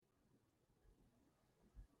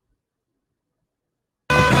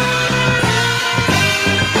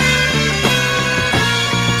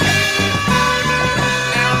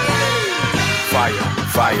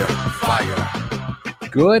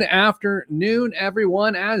Good afternoon,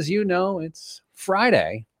 everyone. As you know, it's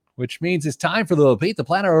Friday, which means it's time for the Pete the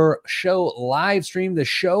Planner Show live stream, the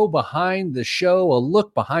show behind the show, a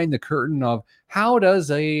look behind the curtain of how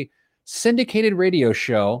does a syndicated radio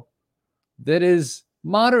show that is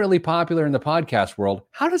moderately popular in the podcast world,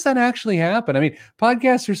 how does that actually happen? I mean,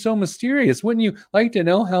 podcasts are so mysterious. Wouldn't you like to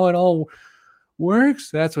know how it all works?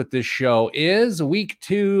 That's what this show is. Week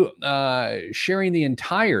 2, sharing the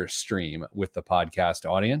entire stream with the podcast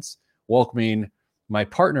audience, welcoming my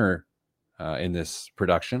partner in this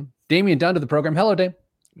production, Damian Dunn, to the program. Hello, Dame.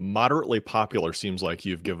 Moderately popular seems like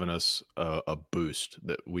you've given us a boost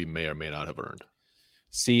that we may or may not have earned.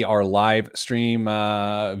 See our live stream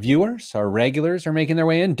viewers, our regulars are making their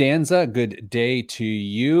way in. Danza, good day to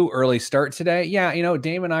you. Early start today. Yeah, you know,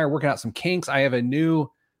 Dame and I are working out some kinks. I have a new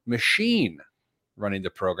machine running the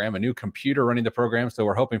program, a new computer running the program, so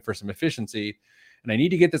we're hoping for some efficiency. And I need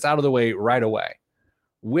to get this out of the way right away.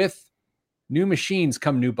 With new machines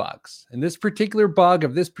come new bugs. And this particular bug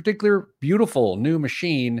of this particular beautiful new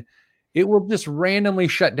machine, it will just randomly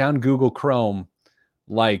shut down Google Chrome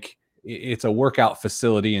like it's a workout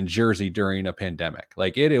facility in Jersey during a pandemic.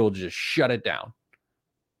 Like it will just shut it down.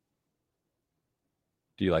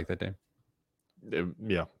 Do you like that, Dave?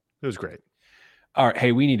 Yeah, it was great. All right.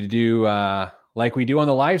 Hey, we need to do, like we do on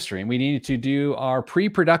the live stream, we need to do our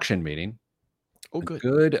pre-production meeting. Oh, good.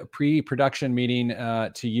 Good pre-production meeting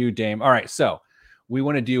to you, Dame. All right. So we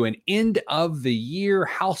want to do an end of the year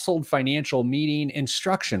household financial meeting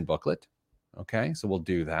instruction booklet. Okay. So we'll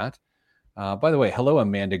do that. By the way, hello,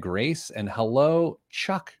 Amanda Grace, and hello,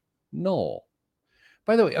 Chuck Knoll.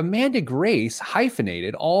 By the way, Amanda Grace,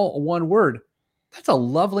 hyphenated, all one word. That's a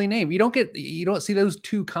lovely name. You don't see those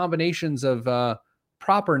two combinations of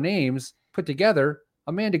proper names put together.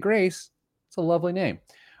 Amanda Grace, it's a lovely name.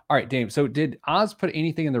 All right, Dame. So did Oz put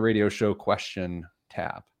anything in the radio show question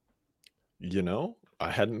tab? You know, I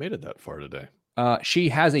hadn't made it that far today. She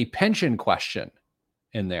has a pension question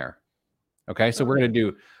in there. Okay, so we're going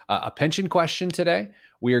to do a pension question today.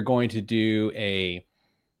 We are going to do a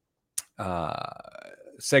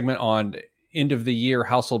segment on end of the year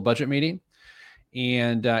household budget meeting.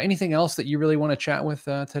 And anything else that you really want to chat with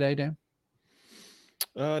today, Dan?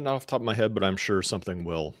 Not off the top of my head, but I'm sure something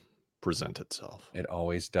will present itself. It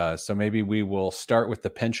always does. So maybe we will start with the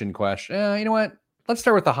pension question. You know what? Let's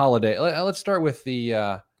start with the holiday. Let's start with the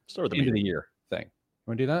end of the year thing.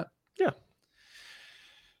 Want to do that? Yeah.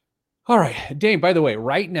 All right, Dane, by the way,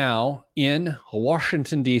 right now in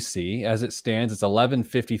Washington, D.C., as it stands, it's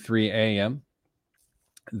 11:53 a.m.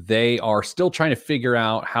 They are still trying to figure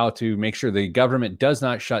out how to make sure the government does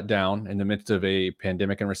not shut down in the midst of a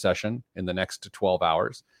pandemic and recession in the next 12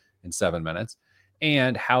 hours and 7 minutes,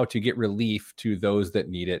 and how to get relief to those that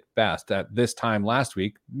need it best. At this time last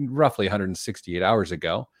week, roughly 168 hours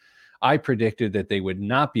ago, I predicted that they would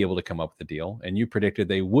not be able to come up with a deal, and you predicted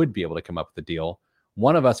they would be able to come up with a deal.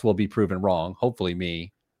 One of us will be proven wrong, hopefully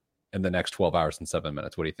me, in the next 12 hours and 7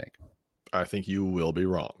 minutes. What do you think? I think you will be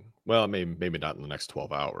wrong. Well, maybe not in the next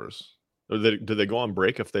 12 hours. Do they go on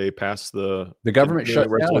break if they pass the government shuts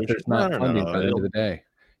down if there's not funding by the end of the day?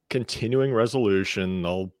 Continuing resolution,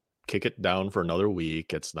 they'll kick it down for another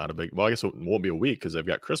week. It's not a big, well, I guess it won't be a week because they've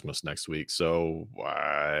got Christmas next week. So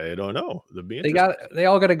I don't know. They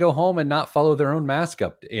all got to go home and not follow their own mask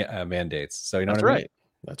up mandates. So you know That's what I right. mean?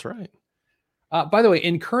 That's right. By the way,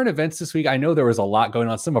 in current events this week, I know there was a lot going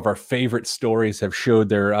on. Some of our favorite stories have showed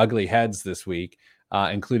their ugly heads this week,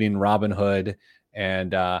 including Robinhood.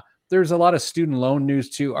 And there's a lot of student loan news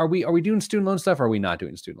too. Are we doing student loan stuff or are we not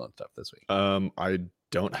doing student loan stuff this week? I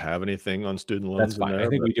don't have anything on student loans. That's fine. I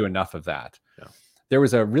think we do enough of that. Yeah. There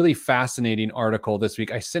was a really fascinating article this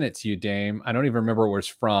week. I sent it to you, Dame. I don't even remember where it's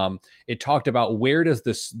from. It talked about where does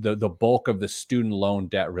the bulk of the student loan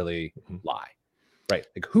debt really lie? Right.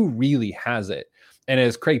 Like who really has it? And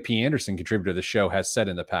as Craig P. Anderson, contributor to the show, has said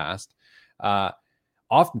in the past,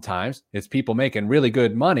 oftentimes it's people making really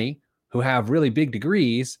good money who have really big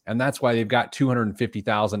degrees. And that's why they've got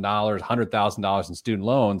 $250,000, $100,000 in student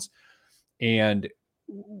loans, and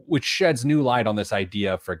which sheds new light on this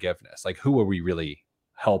idea of forgiveness. Like who are we really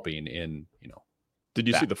helping in, Did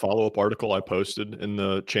you see the follow-up article I posted in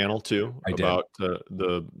the channel too? About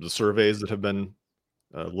the surveys that have been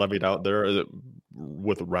levied out there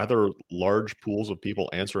with rather large pools of people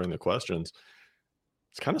answering the questions?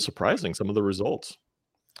 It's kind of surprising, some of the results.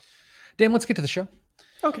 Dan, let's get to the show.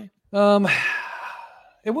 Okay.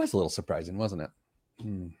 It was a little surprising, wasn't it?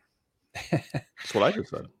 That's what I just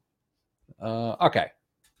said. Okay.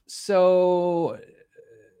 So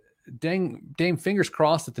Dame, fingers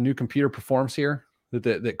crossed that the new computer performs here,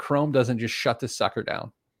 that Chrome doesn't just shut this sucker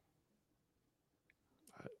down.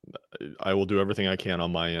 I will do everything I can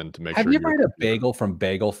on my end to make sure. Have you ever had a bagel from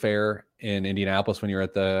Bagel Fair in Indianapolis when you were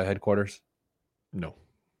at the headquarters? No.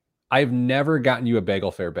 I've never gotten you a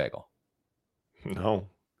Bagel Fair bagel. No.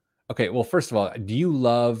 Okay, well, first of all, do you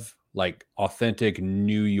love like authentic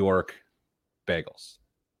New York bagels?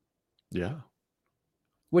 Yeah.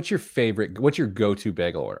 What's your favorite? What's your go-to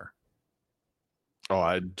bagel order?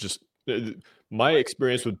 Oh, my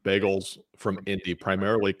experience with bagels from Indy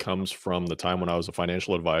primarily comes from the time when I was a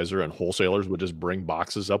financial advisor and wholesalers would just bring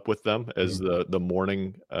boxes up with them as the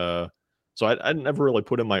morning. So I never really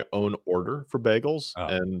put in my own order for bagels,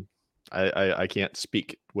 and I can't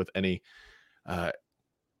speak with any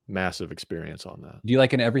massive experience on that. Do you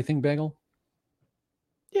like an everything bagel?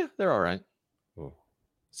 Yeah, they're all right. Ooh.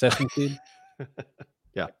 Sesame seed?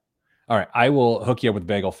 Yeah. All right. I will hook you up with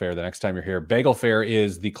Bagel Fair the next time you're here. Bagel Fair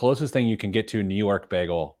is the closest thing you can get to New York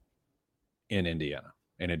bagel in Indiana,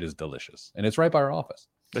 and it is delicious. And it's right by our office.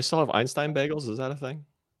 They still have Einstein bagels? Is that a thing?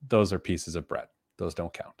 Those are pieces of bread. Those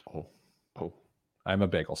don't count. Oh. I'm a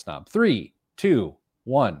bagel snob. 3, 2,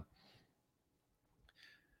 1.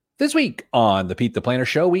 This week on the Pete the Planner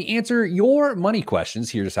Show, we answer your money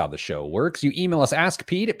questions. Here's how the show works. You email us,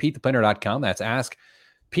 askpete@petetheplanner.com. That's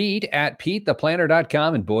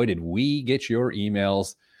askpete@petetheplanner.com. And boy, did we get your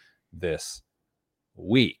emails this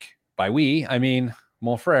week. By we, I mean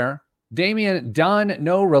mon frère. Damian Dunn,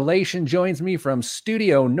 no relation, joins me from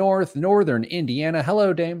Studio North, Northern Indiana.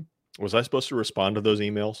 Hello, Dame. Was I supposed to respond to those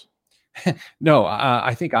emails? No,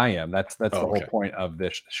 I think I am. That's the whole point of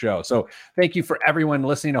this show. So thank you for everyone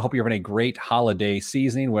listening. I hope you're having a great holiday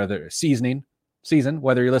season, whether you're listening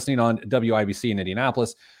on WIBC in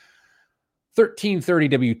Indianapolis, 1330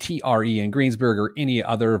 WTRE in Greensburg, or any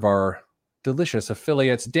other of our delicious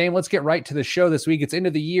affiliates. Dame, let's get right to the show this week. It's end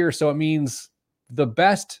of the year, so it means the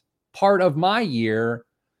best part of my year,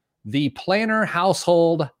 the Planner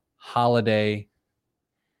Household Holiday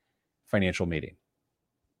Financial Meeting.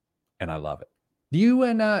 And I love it. Do you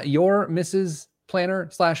and your Mrs. Planner /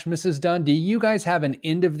 Mrs. Dunn, do you guys have an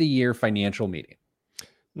end of the year financial meeting?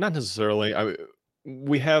 Not necessarily.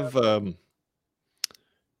 We have kind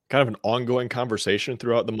of an ongoing conversation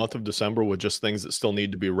throughout the month of December with just things that still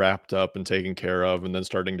need to be wrapped up and taken care of, and then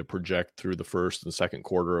starting to project through the first and second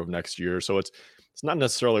quarter of next year. So it's not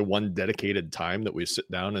necessarily one dedicated time that we sit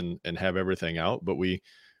down and have everything out, but we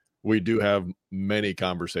do have many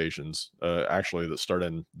conversations, actually, that start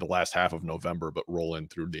in the last half of November, but roll in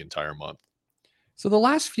through the entire month. So the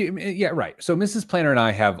last few, yeah, right. So Mrs. Planner and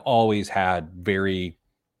I have always had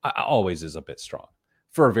always is a bit strong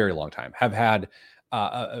for a very long time, have had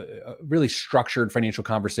really structured financial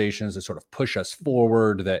conversations that sort of push us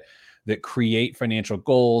forward, that create financial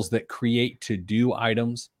goals, that create to-do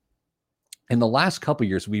items. In the last couple of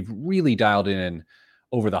years, we've really dialed in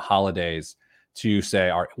over the holidays to say,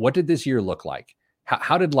 all right, what did this year look like?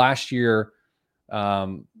 How did last year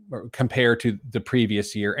compare to the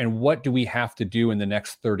previous year? And what do we have to do in the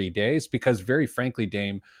next 30 days? Because very frankly,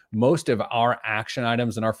 Dame, most of our action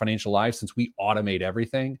items in our financial life, since we automate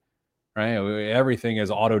everything, right? Everything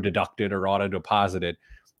is auto-deducted or auto-deposited.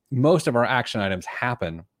 Most of our action items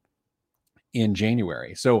happen in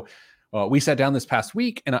January. So we sat down this past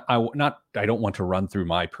week, and I don't want to run through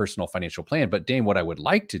my personal financial plan, but Dame, what I would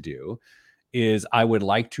like to do is I would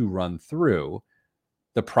like to run through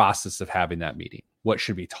the process of having that meeting. What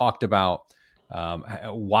should be talked about,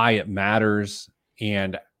 why it matters,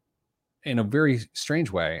 and in a very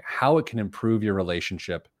strange way, how it can improve your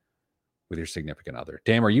relationship with your significant other.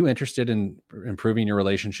 Dame, are you interested in improving your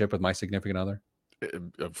relationship with my significant other?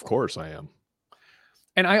 Of course I am.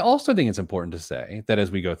 And I also think it's important to say that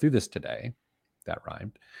as we go through this today, that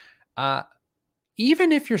rhymed,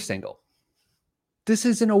 even if you're single, this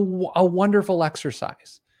is a wonderful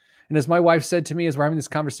exercise. And as my wife said to me as we're having this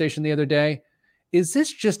conversation the other day, is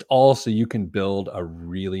this just all so you can build a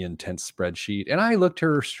really intense spreadsheet? And I looked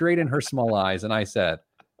her straight in her small eyes and I said,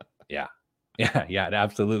 yeah, it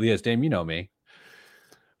absolutely is. Dame, you know me.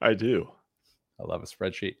 I do. I love a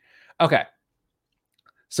spreadsheet. Okay.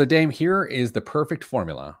 So Dame, here is the perfect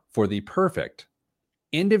formula for the perfect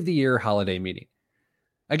end of the year holiday meeting.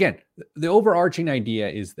 Again, the overarching idea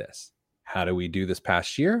is this. How do we do this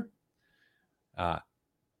past year?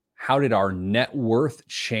 How did our net worth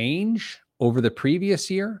change over the previous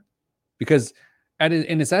year? Because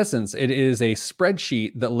in its essence, it is a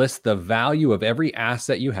spreadsheet that lists the value of every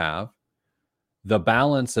asset you have, the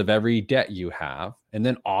balance of every debt you have, and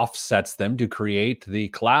then offsets them to create the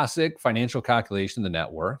classic financial calculation, the net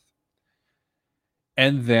worth.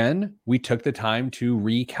 And then we took the time to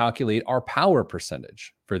recalculate our power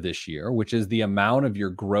percentage for this year, which is the amount of your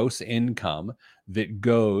gross income that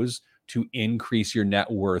goes to increase your net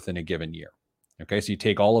worth in a given year. Okay, so you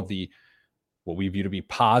take all of the what we view to be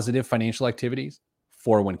positive financial activities,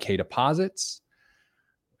 401k deposits,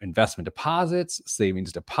 investment deposits,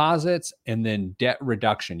 savings deposits, and then debt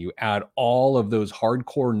reduction. You add all of those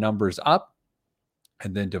hardcore numbers up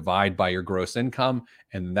and then divide by your gross income,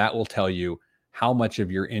 and that will tell you how much of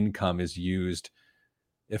your income is used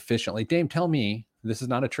efficiently. Dame, tell me, this is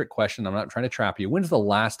not a trick question. I'm not trying to trap you. When's the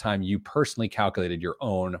last time you personally calculated your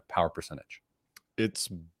own power percentage? It's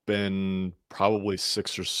been probably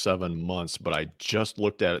 6 or 7 months, but I just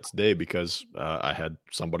looked at it today because I had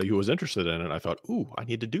somebody who was interested in it. I thought, ooh, I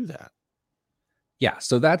need to do that. Yeah,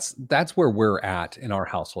 so that's where we're at in our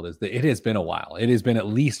household. Is that it has been a while. It has been at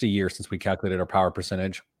least a year since we calculated our power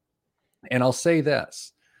percentage. And I'll say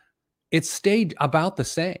this, it stayed about the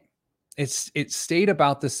same. It stayed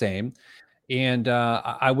about the same. And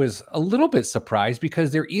I was a little bit surprised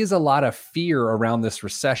because there is a lot of fear around this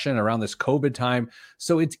recession, around this COVID time.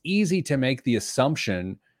 So it's easy to make the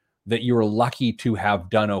assumption that you're lucky to have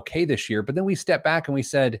done okay this year. But then we stepped back and we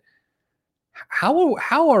said, how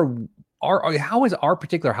is our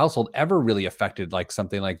particular household ever really affected like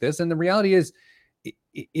something like this? And the reality is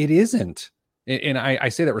it isn't. And I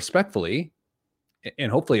say that respectfully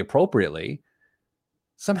and hopefully appropriately.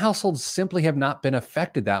 Some households simply have not been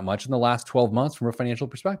affected that much in the last 12 months from a financial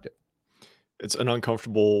perspective. It's an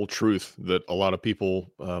uncomfortable truth that a lot of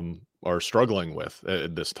people are struggling with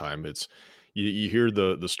at this time. It's you hear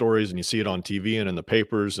the stories and you see it on TV and in the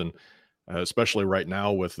papers, and especially right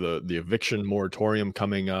now with the eviction moratorium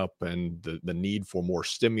coming up and the need for more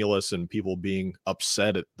stimulus and people being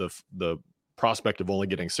upset at the prospect of only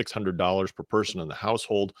getting $600 per person in the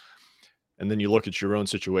household. And then you look at your own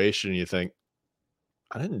situation and you think,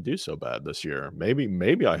 I didn't do so bad this year.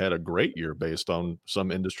 Maybe I had a great year based on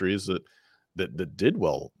some industries that did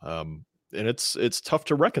well. And it's tough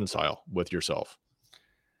to reconcile with yourself.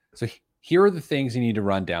 So here are the things you need to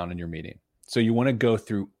run down in your meeting. So you want to go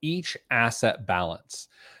through each asset balance.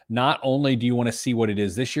 Not only do you want to see what it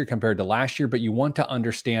is this year compared to last year, but you want to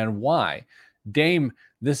understand why. Dame,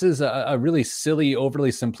 this is a really silly,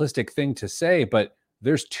 overly simplistic thing to say, but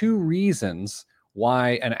there's two reasons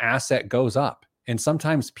why an asset goes up. And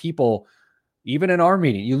sometimes people, even in our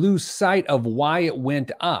meeting, you lose sight of why it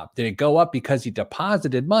went up. Did it go up because you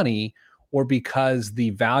deposited money or because the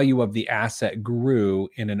value of the asset grew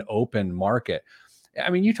in an open market? I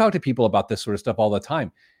mean, you talk to people about this sort of stuff all the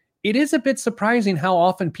time. It is a bit surprising how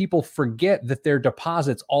often people forget that their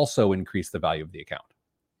deposits also increase the value of the account.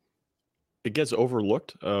 It gets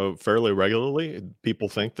overlooked fairly regularly. People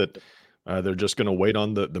think that they're just going to wait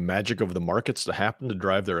on the magic of the markets to happen to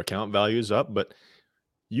drive their account values up. But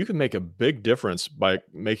you can make a big difference by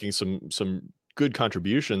making some good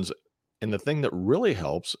contributions. And the thing that really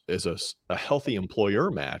helps is a healthy employer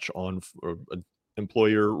match on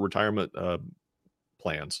employer retirement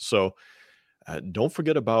plans. So don't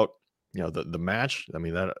forget about the match. I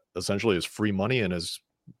mean, that essentially is free money and is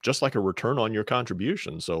just like a return on your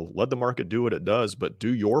contribution. So let the market do what it does, but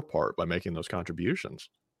do your part by making those contributions.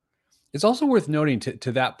 It's also worth noting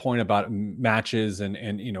to that point about matches and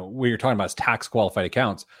what you're talking about is tax qualified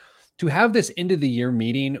accounts, to have this end of the year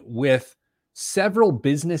meeting with several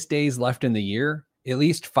business days left in the year, at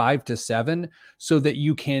least 5 to 7, so that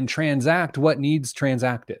you can transact what needs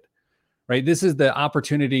transacted, right? This is the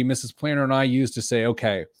opportunity Mrs. Planner and I use to say,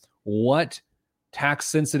 okay, what tax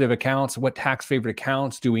sensitive accounts, what tax favorite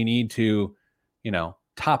accounts do we need to,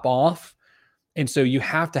 top off? And so you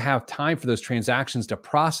have to have time for those transactions to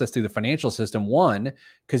process through the financial system. One,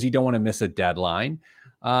 because you don't want to miss a deadline.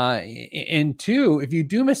 And two, if you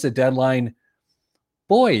do miss a deadline,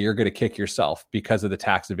 boy, you're going to kick yourself because of the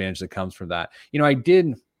tax advantage that comes from that. I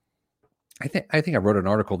think I wrote an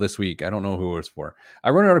article this week. I don't know who it was for. I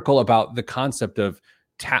wrote an article about the concept of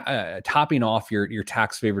topping off your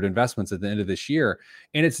tax favored investments at the end of this year.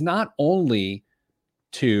 And it's not only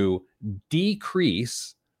to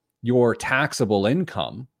decrease your taxable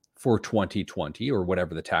income for 2020 or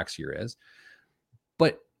whatever the tax year is,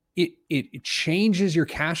 but it changes your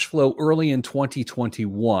cash flow early in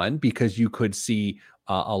 2021 because you could see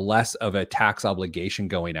a less of a tax obligation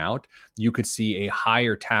going out. You could see a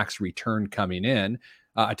higher tax return coming in,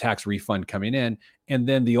 a tax refund coming in. And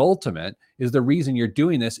then the ultimate is the reason you're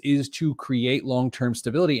doing this is to create long-term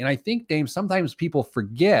stability. And I think, Dame, sometimes people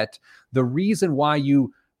forget the reason why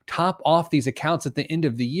you top off these accounts at the end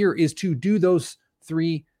of the year is to do those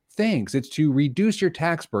three things. It's to reduce your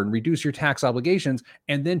tax burden, reduce your tax obligations,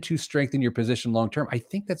 and then to strengthen your position long-term. I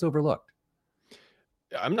think that's overlooked.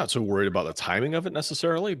 I'm not so worried about the timing of it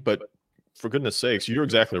necessarily, but for goodness sakes, you're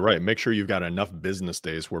exactly right. Make sure you've got enough business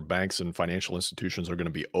days where banks and financial institutions are going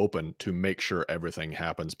to be open to make sure everything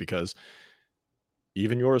happens, because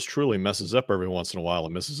even yours truly messes up every once in a while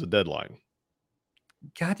and misses a deadline.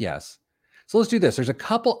 God, yes. So let's do this. There's a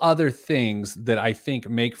couple other things that I think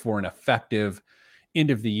make for an effective end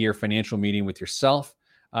of the year financial meeting with yourself.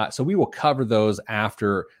 So we will cover those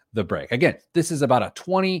after the break. Again, this is about a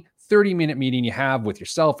 20-30-minute meeting you have with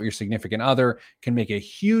yourself or your significant other. Can make a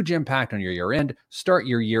huge impact on your year end. Start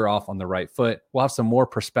your year off on the right foot. We'll have some more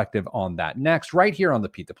perspective on that next, right here on the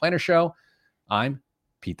Pete the Planner Show. I'm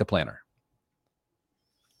Pete the Planner.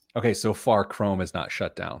 Okay, so far Chrome is not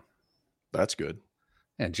shut down. That's good.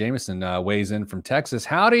 And Jameson weighs in from Texas.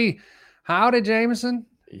 Howdy, Jameson.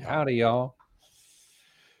 Yeah. Howdy, y'all.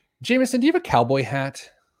 Jameson, do you have a cowboy hat?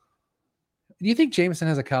 Do you think Jameson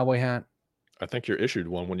has a cowboy hat? I think you're issued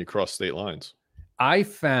one when you cross state lines. I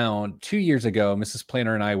found 2 years ago, Mrs.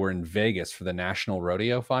 Planner and I were in Vegas for the National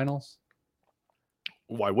Rodeo Finals.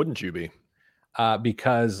 Why wouldn't you be?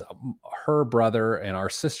 Because her brother and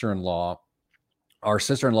our sister-in-law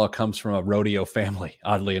comes from a rodeo family,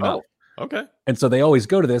 oddly enough. Oh, okay. And so they always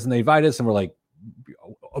go to this and they invite us and we're like,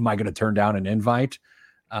 am I going to turn down an invite?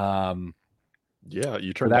 Yeah,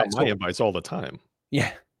 you turn down my invites all the time.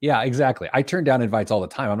 Yeah, exactly. I turn down invites all the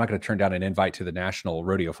time. I'm not going to turn down an invite to the National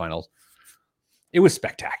Rodeo Finals. It was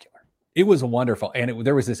spectacular. It was wonderful. And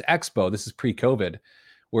there was this expo, this is pre-COVID,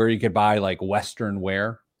 where you could buy like Western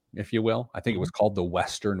wear, if you will. I think it was called the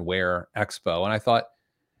Western Wear Expo. And I thought,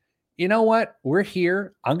 you know what? We're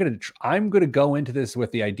here. I'm going to go into this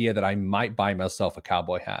with the idea that I might buy myself a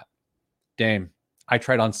cowboy hat. Dame, I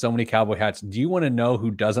tried on so many cowboy hats. Do you want to know who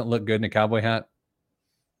doesn't look good in a cowboy hat?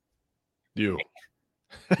 You.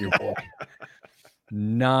 Your boy.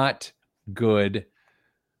 Not good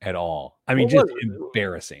at all. I mean, just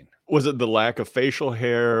embarrassing. Was it the lack of facial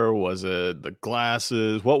hair? Was it the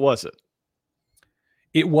glasses? What was it?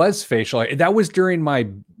 It was facial hair. That was during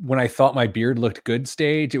when I thought my beard looked good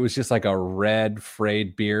stage. It was just like a red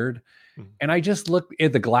frayed beard. And I just looked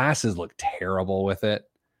at the glasses, looked terrible with it.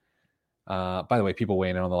 By the way, people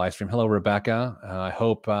weighing in on the live stream. Hello, Rebecca. I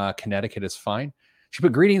hope Connecticut is fine. She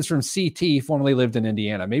put greetings from CT, formerly lived in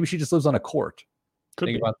Indiana. Maybe she just lives on a court.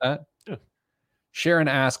 Think about that. Yeah. Sharon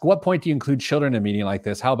asked, what point do you include children in a meeting like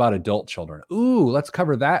this? How about adult children? Ooh, let's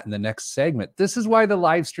cover that in the next segment. This is why the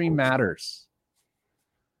live stream matters.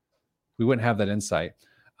 We wouldn't have that insight.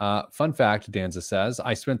 Fun fact, Danza says,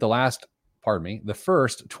 I spent the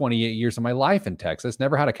first 28 years of my life in Texas,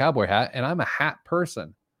 never had a cowboy hat, and I'm a hat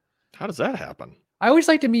person. How does that happen? I always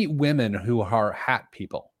like to meet women who are hat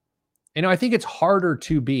people. You know, I think it's harder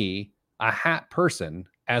to be a hat person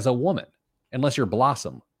as a woman, unless you're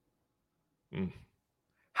Blossom.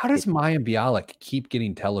 How does Mayim Bialik keep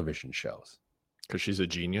getting television shows? Because she's a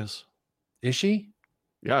genius. Is she?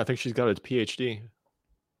 Yeah, I think she's got a PhD.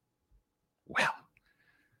 Well,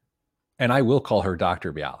 and I will call her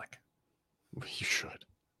Dr. Bialik. You should.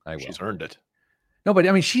 I will. She's earned it. No, but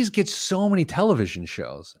I mean, she gets so many television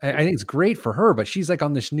shows. I think it's great for her, but she's like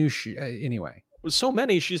on this new anyway. With so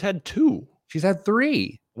many, she's had 2. She's had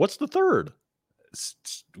 3. What's the third?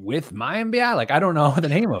 With Mayim Bialik. I don't know the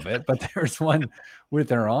name of it, but there's one with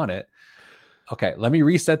her on it. Okay, let me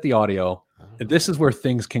reset the audio. This is where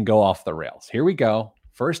things can go off the rails. Here we go.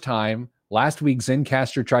 First time. Last week,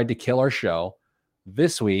 Zencastr tried to kill our show.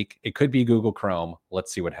 This week, it could be Google Chrome.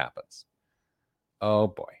 Let's see what happens. Oh,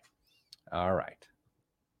 boy. All right.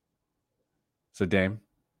 So, Dame,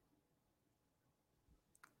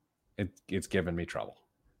 it's giving me trouble.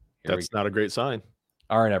 That's not a great sign.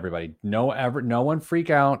 All right, everybody. No one freak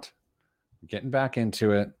out. I'm getting back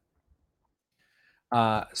into it.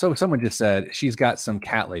 So someone just said she's got some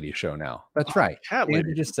cat lady show now. That's right.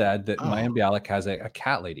 Andrew just said that Mayim Bialik has a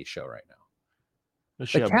cat lady show right now.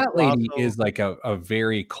 The cat lady is like a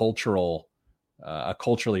very culturally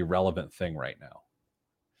relevant thing right now.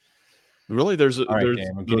 Really? There's the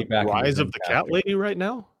rise of the cat lady right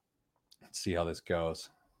now? Let's see how this goes.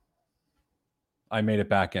 I made it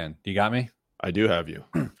back in. Do you got me? I do have you.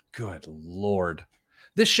 Good Lord.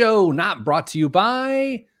 This show not brought to you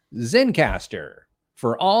by Zencastr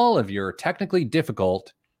for all of your technically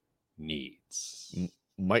difficult needs.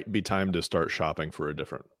 Might be time to start shopping for a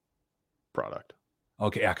different product.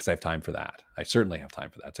 Okay, yeah, because I have time for that. I certainly have time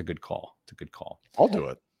for that. It's a good call. I'll do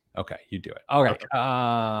it. Okay, you do it. All right.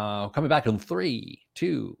 Okay. Coming back in 3,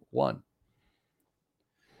 2, 1.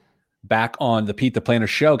 Back on the Pete the Planner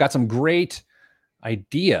Show. Got some great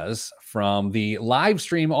ideas from the live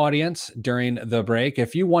stream audience during the break.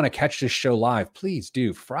 If you want to catch this show live, please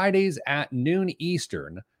do. Fridays at noon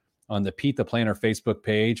Eastern on the Pete the Planner Facebook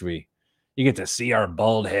page. You get to see our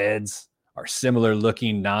bald heads our similar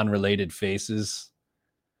looking, non-related faces.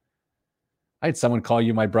 I had someone call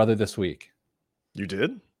you my brother this week. You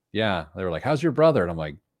did? Yeah. They were like, how's your brother? And I'm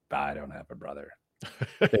like, I don't have a brother.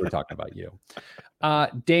 They were talking about you.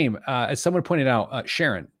 Dame, as someone pointed out,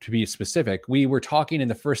 Sharon, to be specific, we were talking in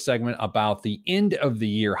the first segment about the end of the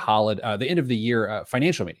year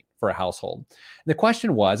financial meeting for a household. And the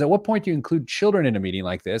question was, at what point do you include children in a meeting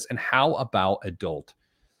like this? And how about adult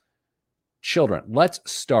children? Let's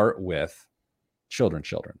start with children.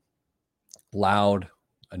 Loud,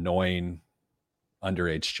 annoying,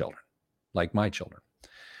 underage children, like my children.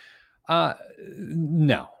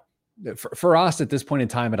 No. For us at this point in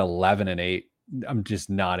time at 11 and 8, I'm just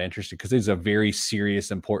not interested because it's a very serious,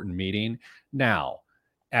 important meeting. Now,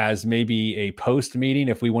 as maybe a post meeting,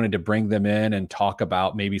 if we wanted to bring them in and talk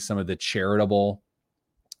about maybe some of the charitable,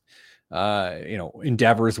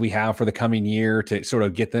 endeavors we have for the coming year to sort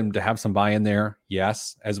of get them to have some buy-in there.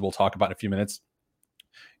 Yes, as we'll talk about in a few minutes,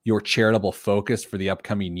 your charitable focus for the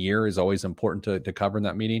upcoming year is always important to cover in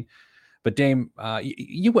that meeting. But Dame,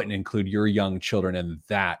 you wouldn't include your young children in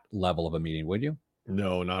that level of a meeting, would you?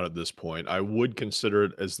 No, not at this point. I would consider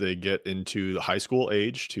it as they get into the high school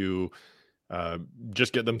age to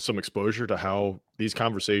just get them some exposure to how these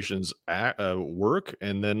conversations work,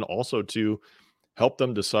 and then also to help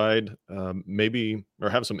them decide maybe or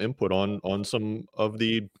have some input on some of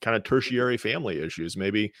the kind of tertiary family issues,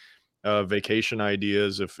 maybe vacation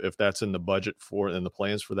ideas if that's in the budget for and the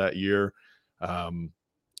plans for that year.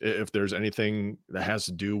 If there's anything that has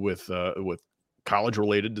to do with college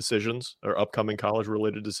related decisions or upcoming college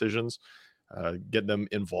related decisions, get them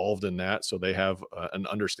involved in that so they have an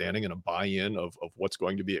understanding and a buy-in of what's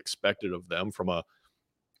going to be expected of them from a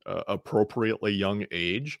appropriately young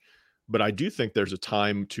age. But I do think there's a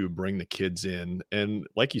time to bring the kids in, and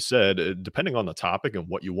like you said, depending on the topic and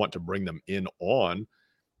what you want to bring them in on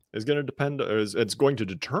is going to depend, it's going to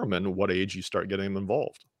determine what age you start getting them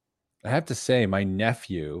involved. I have to say, my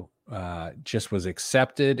nephew just was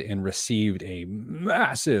accepted and received a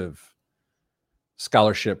massive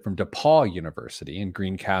scholarship from DePaul University in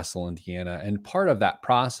Greencastle, Indiana. And part of that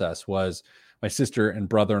process was my sister and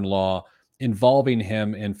brother-in-law involving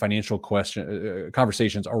him in financial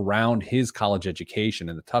conversations around his college education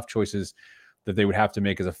and the tough choices that they would have to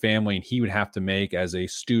make as a family and he would have to make as a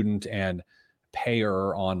student and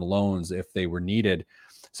payer on loans if they were needed.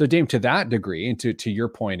 So Dame, to that degree, and to your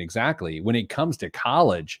point exactly, when it comes to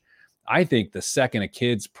college, I think the second a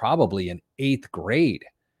kid's probably in 8th grade,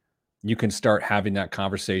 you can start having that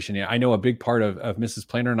conversation. I know a big part of Mrs.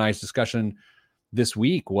 Planner and I's discussion this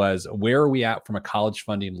week was, where are we at from a college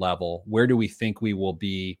funding level? Where do we think we will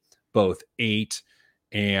be both 8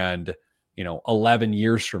 and 11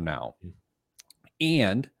 years from now?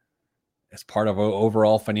 And as part of our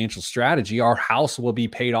overall financial strategy, our house will be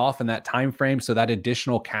paid off in that time frame, so that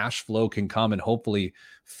additional cash flow can come and hopefully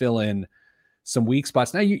fill in some weak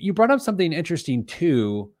spots. Now, you brought up something interesting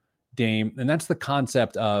too, Dame, and that's the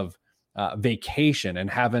concept of vacation and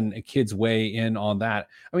having a kids weigh in on that.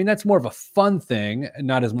 I mean, that's more of a fun thing,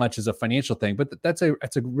 not as much as a financial thing, but that's a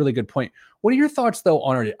really good point. What are your thoughts though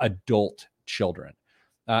on our adult children?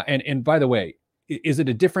 And by the way, is it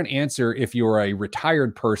a different answer if you're a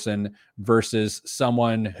retired person versus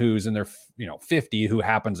someone who's in their 50 who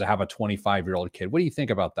happens to have a 25-year-old kid? What do you think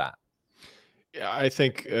about that? Yeah, I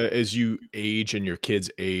think as you age and your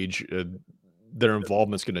kids age, their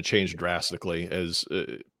involvement's going to change drastically as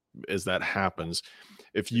that happens.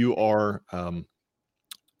 If you are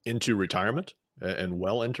into retirement and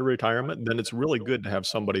well into retirement, then it's really good to have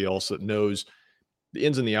somebody else that knows the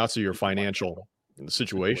ins and the outs of your financial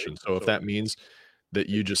situation. So if that means that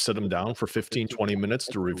you just sit them down for 15, 20 minutes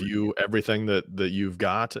to review everything that you've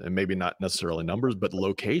got, and maybe not necessarily numbers, but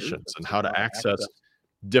locations and how to access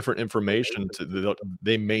different information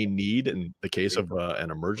they may need in the case of an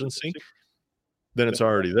emergency, then it's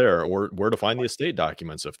already there. Or where to find the estate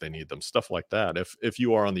documents if they need them, stuff like that. If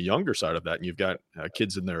you are on the younger side of that and you've got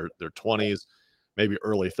kids in their 20s, maybe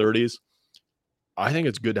early 30s, I think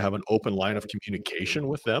it's good to have an open line of communication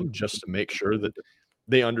with them just to make sure that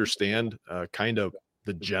they understand kind of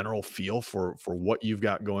the general feel for what you've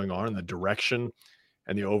got going on and the direction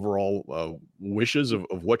and the overall wishes of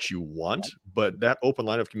what you want. But that open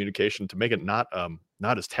line of communication to make it not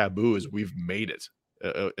as taboo as we've made it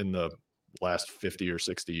in the last 50 or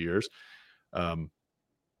 60 years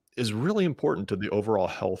is really important to the overall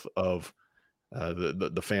health of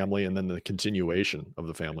the family, and then the continuation of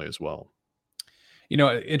the family as well.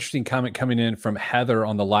 Interesting comment coming in from Heather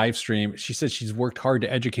on the live stream. She says she's worked hard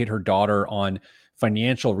to educate her daughter on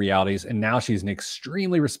financial realities. And now she's an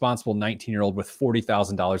extremely responsible 19-year-old with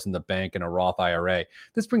 $40,000 in the bank and a Roth IRA.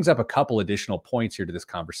 This brings up a couple additional points here to this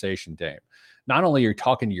conversation, Dame. Not only are you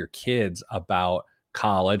talking to your kids about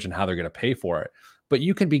college and how they're going to pay for it, but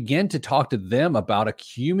you can begin to talk to them about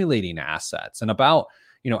accumulating assets and about,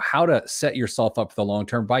 how to set yourself up for the long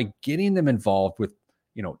term by getting them involved with,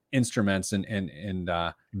 instruments and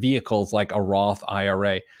vehicles like a Roth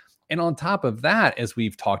IRA. And on top of that, as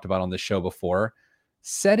we've talked about on the show before,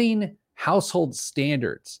 setting household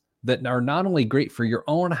standards that are not only great for your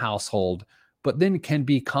own household, but then can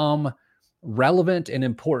become relevant and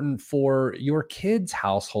important for your kids'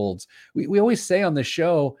 households. We always say on the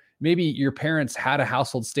show, maybe your parents had a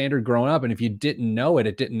household standard growing up, and if you didn't know it,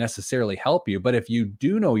 it didn't necessarily help you. But if you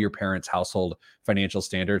do know your parents' household financial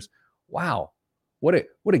standards, wow, what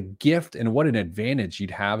a gift and what an advantage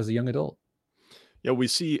you'd have as a young adult. Yeah, we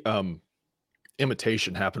see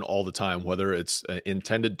imitation happen all the time, whether it's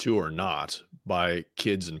intended to or not, by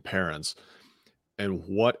kids and parents. And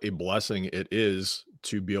what a blessing it is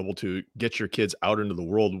to be able to get your kids out into the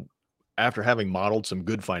world after having modeled some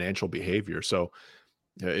good financial behavior. So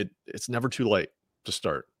it's never too late to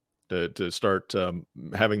start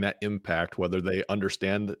having that impact, whether they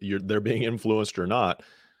understand that they're being influenced or not.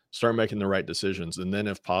 Start making the right decisions, and then,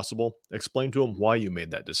 if possible, explain to them why you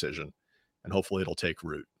made that decision, and hopefully it'll take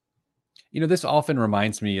root. This often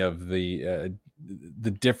reminds me of the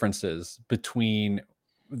differences between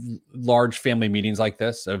large family meetings like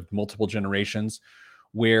this of multiple generations,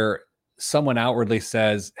 where someone outwardly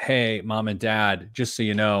says, "Hey, mom and dad, just so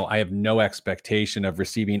you know, I have no expectation of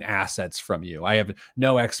receiving assets from you. I have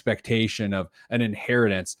no expectation of an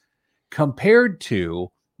inheritance," compared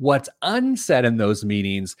to what's unsaid in those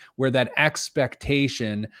meetings, where that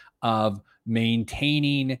expectation of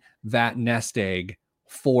maintaining that nest egg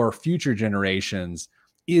for future generations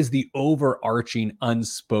is the overarching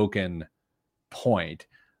unspoken point.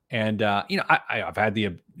 And, I've had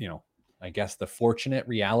the, I guess the fortunate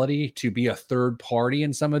reality to be a third party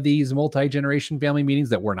in some of these multi-generation family meetings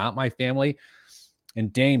that were not my family.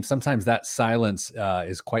 And Dame, sometimes that silence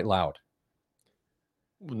is quite loud.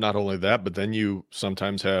 Not only that, but then you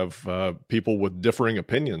sometimes have people with differing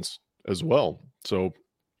opinions as well. So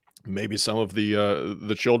maybe some of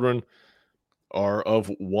the children are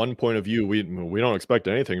of one point of view. We don't expect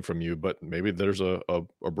anything from you, but maybe there's a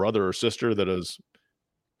brother or sister that is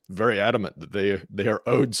very adamant that they are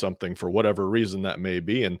owed something for whatever reason that may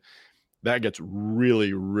be, and that gets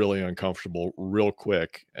really, really uncomfortable real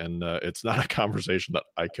quick. And it's not a conversation that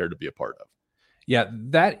I care to be a part of. Yeah,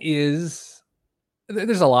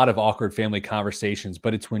 there's a lot of awkward family conversations,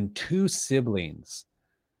 but it's when two siblings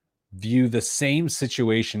view the same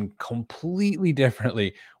situation completely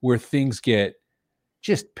differently where things get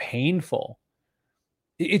just painful.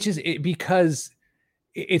 Because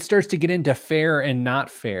it starts to get into fair and not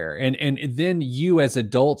fair. And then you as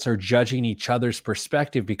adults are judging each other's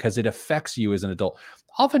perspective because it affects you as an adult.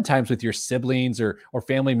 Oftentimes with your siblings or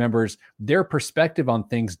family members, their perspective on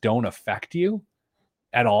things don't affect you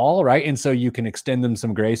at all, right? And so you can extend them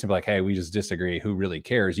some grace and be like, "Hey, we just disagree. Who really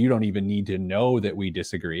cares? You don't even need to know that we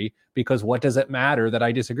disagree, because what does it matter that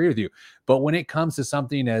I disagree with you?" But when it comes to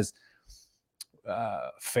something as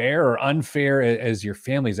fair or unfair as your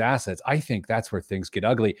family's assets, I think that's where things get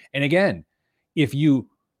ugly. And again, if you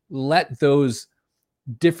let those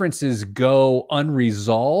differences go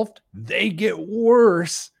unresolved, they get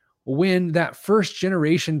worse when that first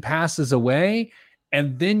generation passes away,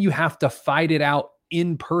 and then you have to fight it out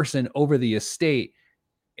in person over the estate.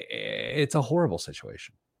 It's a horrible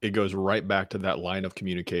situation. It goes right back to that line of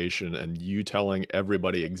communication and you telling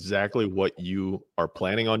everybody exactly what you are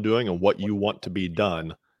planning on doing and what you want to be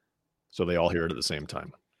done, so they all hear it at the same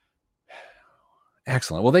time.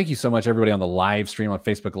 Excellent. Well, thank you so much, everybody on the live stream on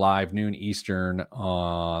Facebook Live, noon Eastern,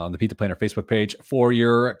 on the Pete the Planner Facebook page, for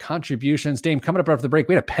your contributions. Dame, coming up after the break,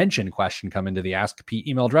 we had a pension question come into the Ask Pete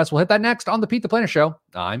email address. We'll hit that next on the Pete the Planner Show.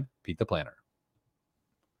 I'm Pete the Planner.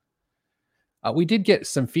 We did get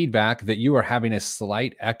some feedback that you are having a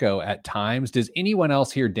slight echo at times. Does anyone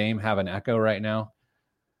else here, Dame, have an echo right now?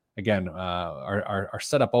 Again, our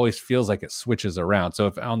setup always feels like it switches around. So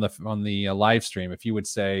if on the live stream, if you would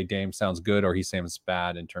say Dame sounds good or he sounds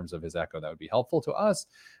bad in terms of his echo, that would be helpful to us.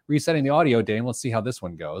 Resetting the audio, Dame. Let's see how this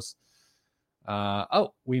one goes.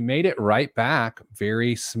 We made it right back.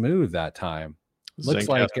 Very smooth that time. Looks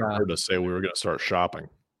like heard us say we were going to start shopping.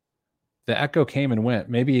 The echo came and went.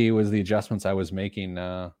 Maybe it was the adjustments I was making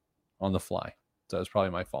on the fly. So it was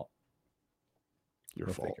probably my fault. Your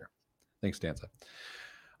fault. Thanks, Danza.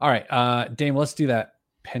 All right, Dame, let's do that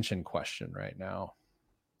pension question right now.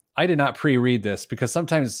 I did not pre-read this because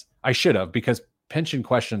sometimes I should have, because pension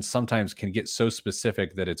questions sometimes can get so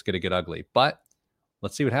specific that it's going to get ugly. But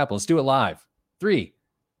let's see what happens. Let's do it live. 3,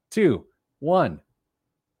 2, 1.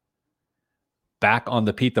 Back on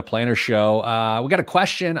the Pete the Planner show. We got a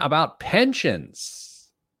question about pensions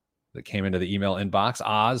that came into the email inbox.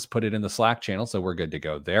 Oz put it in the Slack channel, so we're good to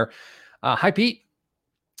go there. Hi, Pete.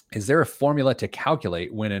 Is there a formula to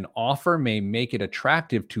calculate when an offer may make it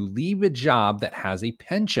attractive to leave a job that has a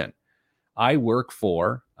pension? I work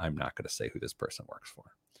for, I'm not going to say who this person works for,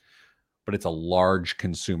 but it's a large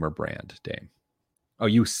consumer brand, Dame. Oh,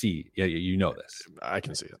 you see, yeah, you know this. I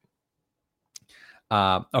can see it.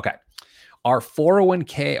 Okay. Our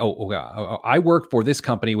 401k, I work for this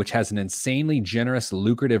company, which has an insanely generous,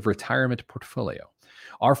 lucrative retirement portfolio.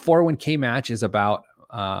 Our 401k match is about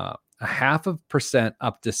 0.5%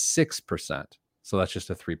 up to 6%. So that's just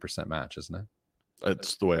a 3% match, isn't it?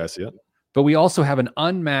 That's the way I see it. But we also have an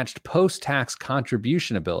unmatched post-tax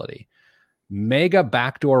contribution ability, mega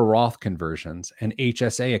backdoor Roth conversions, and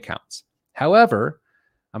HSA accounts. However,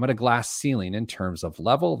 I'm at a glass ceiling in terms of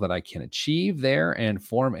level that I can achieve there, and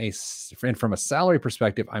from a salary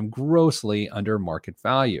perspective, I'm grossly under market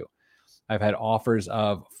value. I've had offers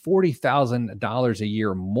of $40,000 a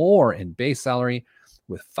year more in base salary,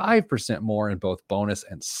 with 5% more in both bonus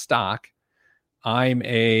and stock. I'm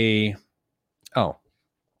a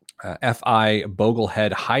FI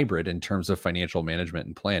Boglehead hybrid in terms of financial management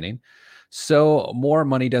and planning. So more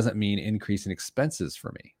money doesn't mean increase in expenses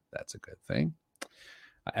for me. That's a good thing.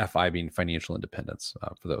 FI being financial independence,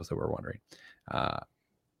 for those that were wondering.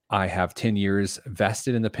 I have 10 years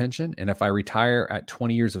vested in the pension, and if I retire at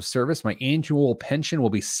 20 years of service, my annual pension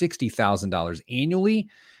will be $60,000 annually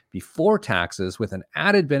before taxes, with an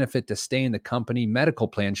added benefit to stay in the company medical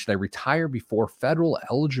plan should I retire before federal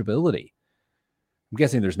eligibility. I'm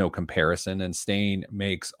guessing there's no comparison, and staying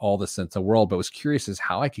makes all the sense in the world, but was curious as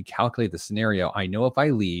how I could calculate the scenario. I know if I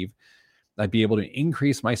leave, I'd be able to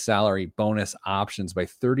increase my salary, bonus, options by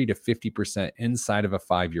 30 to 50% inside of a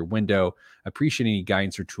 5-year window. Appreciate any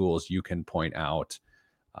guidance or tools you can point out.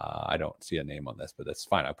 I don't see a name on this, but that's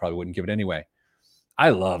fine. I probably wouldn't give it anyway. I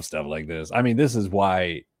love stuff like this. I mean, this is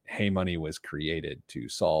why Hey Money was created, to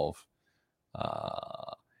solve.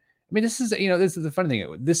 This is the funny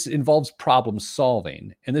thing. This involves problem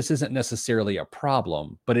solving, and this isn't necessarily a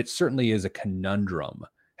problem, but it certainly is a conundrum.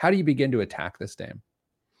 How do you begin to attack this, Dame?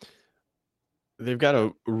 They've got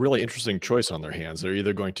a really interesting choice on their hands. They're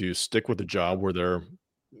either going to stick with the job where the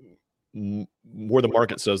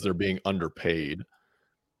market says they're being underpaid,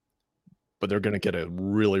 but they're going to get a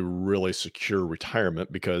really, really secure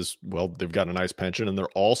retirement because, well, they've got a nice pension, and they're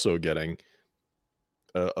also getting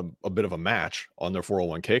a bit of a match on their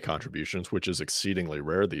 401k contributions, which is exceedingly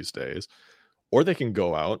rare these days. Or they can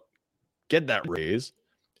go out, get that raise,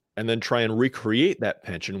 and then try and recreate that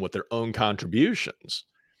pension with their own contributions.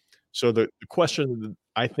 So the question that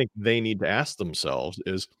I think they need to ask themselves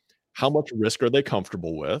is, how much risk are they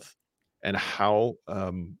comfortable with, and how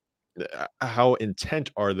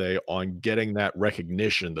intent are they on getting that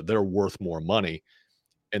recognition that they're worth more money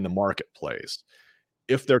in the marketplace?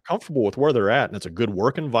 If they're comfortable with where they're at and it's a good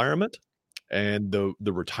work environment, and the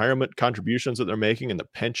retirement contributions that they're making and the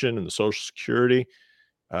pension and the Social Security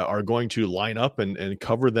are going to line up and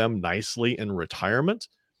cover them nicely in retirement,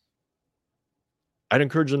 I'd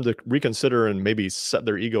encourage them to reconsider and maybe set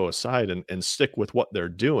their ego aside and stick with what they're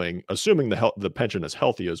doing, assuming the pension is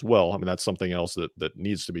healthy as well. I mean, that's something else that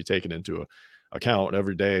needs to be taken into account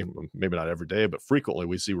every day. Maybe not every day, but frequently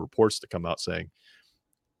we see reports that come out saying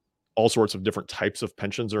all sorts of different types of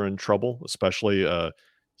pensions are in trouble, especially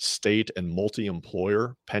state and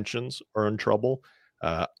multi-employer pensions are in trouble.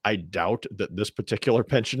 I doubt that this particular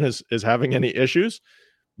pension is having any issues,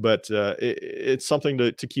 but it's something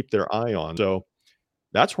to keep their eye on. So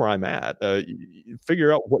that's where I'm at.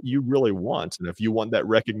 Figure out what you really want, and if you want that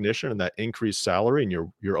recognition and that increased salary, and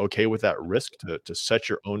you're okay with that risk to set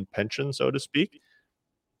your own pension, so to speak,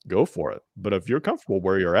 go for it. But if you're comfortable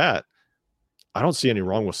where you're at, I don't see anything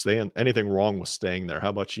wrong with staying there. How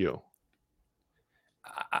about you?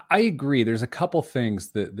 I agree. There's a couple things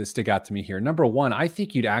that stick out to me here. Number one, I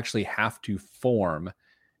think you'd actually have to form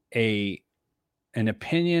an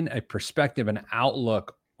opinion, a perspective, an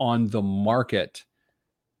outlook on the market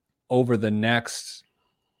over the next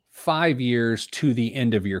 5 years to the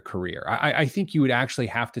end of your career. I think you would actually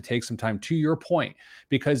have to take some time, to your point,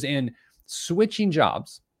 because in switching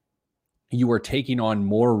jobs, you are taking on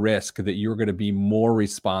more risk, that you're going to be more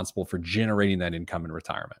responsible for generating that income in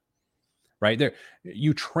retirement, right? There,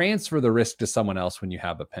 you transfer the risk to someone else when you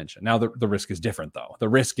have a pension. Now, the risk is different, though. The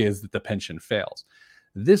risk is that the pension fails.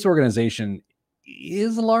 This organization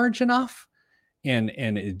is large enough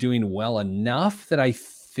and doing well enough that I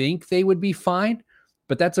think they would be fine.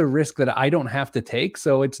 But that's a risk that I don't have to take.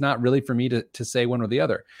 So it's not really for me to say one or the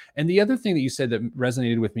other. And the other thing that you said that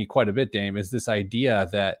resonated with me quite a bit, Dame, is this idea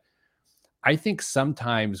that I think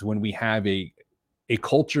sometimes when we have a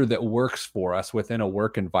culture that works for us within a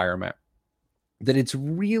work environment, that it's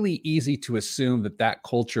really easy to assume that that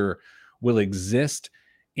culture will exist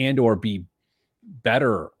and or be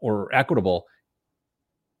better or equitable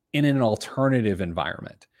in an alternative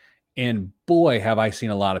environment. And boy, have I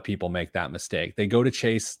seen a lot of people make that mistake. They go to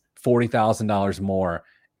chase $40,000 more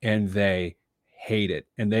and they hate it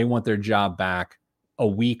and they want their job back a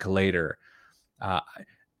week later.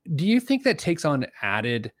 Do you think that takes on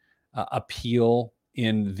added appeal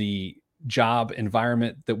in the job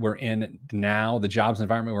environment that we're in now, the jobs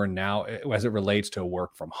environment we're in now, as it relates to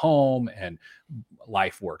work from home and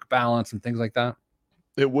life-work balance and things like that?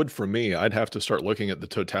 It would for me. I'd have to start looking at the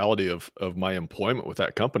totality of my employment with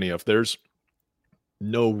that company. If there's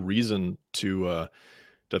no reason to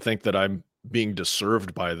think that I'm being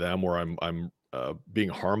deserved by them or I'm being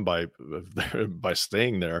harmed by by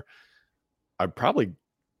staying there, I'd probably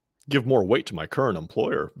give more weight to my current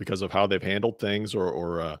employer because of how they've handled things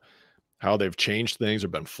or how they've changed things or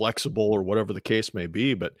been flexible or whatever the case may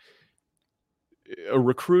be. But a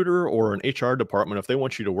recruiter or an HR department, if they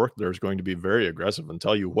want you to work there, is going to be very aggressive and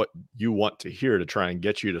tell you what you want to hear to try and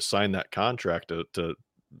get you to sign that contract to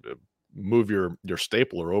move your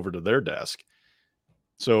stapler over to their desk.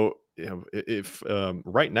 So, if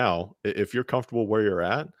right now, if you're comfortable where you're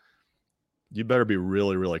at, you better be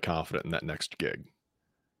really, really confident in that next gig.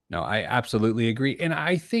 No, I absolutely agree. And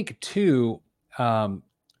I think too,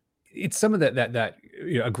 it's some of that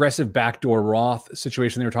aggressive backdoor Roth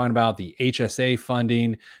situation they were talking about, the HSA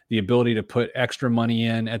funding, the ability to put extra money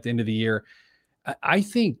in at the end of the year. I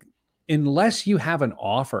think unless you have an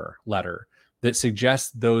offer letter that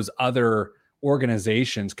suggests those other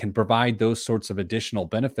organizations can provide those sorts of additional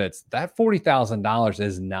benefits, that $40,000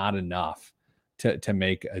 is not enough to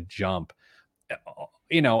make a jump.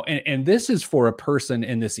 And this is for a person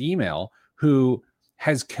in this email who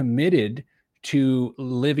has committed to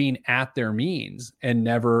living at their means and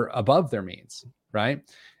never above their means, right?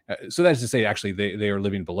 So that's to say, actually, they are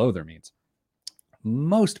living below their means.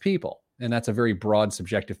 Most people, and that's a very broad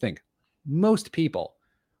subjective thing, most people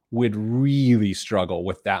would really struggle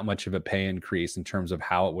with that much of a pay increase in terms of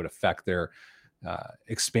how it would affect their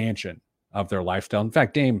expansion of their lifestyle. In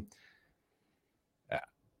fact, Dame,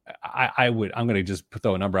 I'm going to just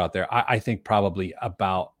throw a number out there. I think probably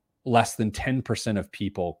about less than 10% of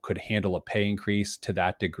people could handle a pay increase to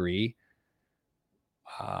that degree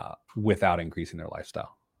without increasing their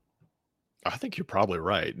lifestyle. I think you're probably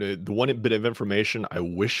right. The one bit of information I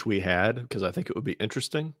wish we had, because I think it would be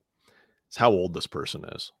interesting, is how old this person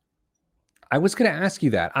is. I was going to ask you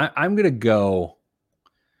that. I'm going to go.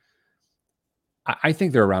 I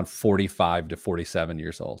think they're around 45 to 47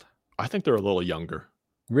 years old. I think they're a little younger.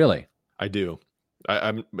 Really? I do.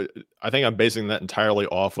 I think I'm basing that entirely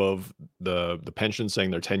off of the pension,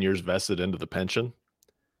 saying they're 10 years vested into the pension.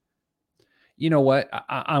 You know what?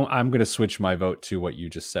 I'm going to switch my vote to what you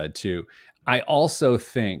just said too. I also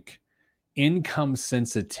think income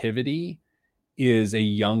sensitivity is a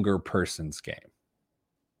younger person's game,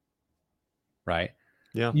 right?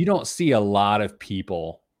 Yeah. You don't see a lot of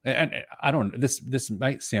people, and I don't. This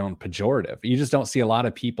might sound pejorative. You just don't see a lot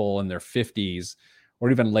of people in their 50s or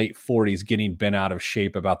even late 40s getting bent out of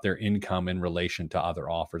shape about their income in relation to other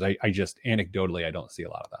offers. I just anecdotally, I don't see a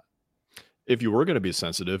lot of that. If you were going to be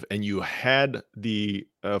sensitive and you had the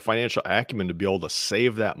financial acumen to be able to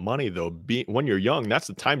save that money, though, when you're young, that's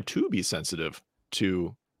the time to be sensitive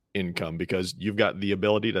to income because you've got the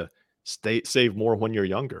ability to save more when you're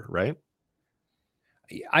younger, right?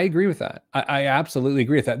 I agree with that. I absolutely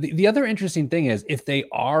agree with that. The other interesting thing is if they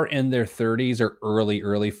are in their 30s or early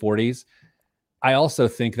 40s, I also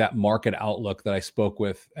think that market outlook that I spoke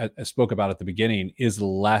about at the beginning is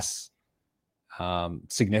less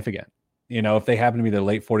significant. If they happen to be their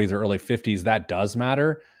late 40s or early 50s, that does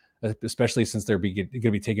matter, especially since they're going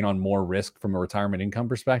to be taking on more risk from a retirement income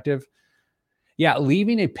perspective. Yeah,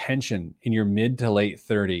 leaving a pension in your mid to late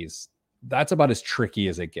 30s, that's about as tricky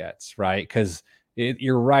as it gets, right? Because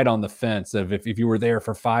you're right on the fence of if you were there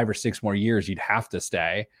for 5 or 6 more years, you'd have to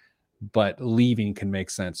stay. But leaving can make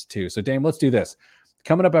sense too. So Dame, let's do this.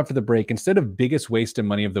 Coming up after the break, instead of biggest waste of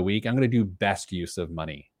money of the week, I'm going to do best use of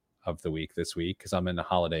money of the week this week because I'm in the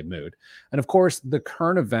holiday mood. And of course, the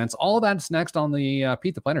current events, all of that's next on the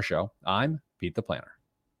Pete the Planner Show. I'm Pete the Planner.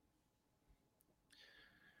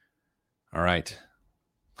 All right.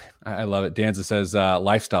 I love it. Danza says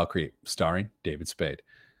Lifestyle Creep, starring David Spade.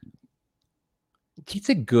 He's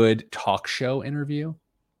a good talk show interview.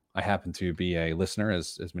 I happen to be a listener,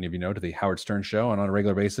 as many of you know, to the Howard Stern show and on a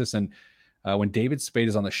regular basis. And when David Spade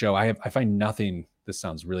is on the show, I find nothing. This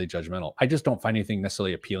sounds really judgmental. I just don't find anything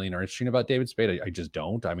necessarily appealing or interesting about David Spade. I just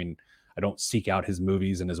don't. I mean, I don't seek out his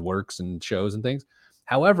movies and his works and shows and things.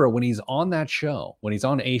 However, when he's on that show, when he's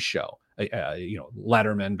on a show,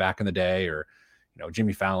 Letterman back in the day, or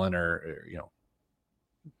Jimmy Fallon, or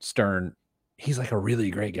Stern, he's like a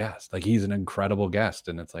really great guest. Like, he's an incredible guest,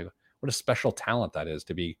 and it's like, what a special talent that is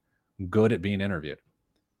to be good at being interviewed.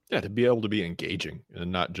 Yeah, to be able to be engaging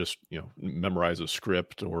and not just memorize a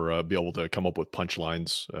script or be able to come up with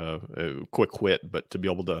punchlines, quick wit, but to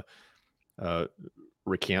be able to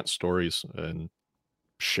recant stories and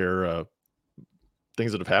share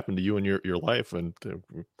things that have happened to you in your life. And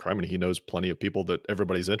Criminy, he knows plenty of people that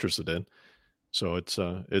everybody's interested in, so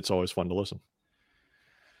it's always fun to listen.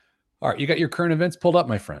 All right, you got your current events pulled up,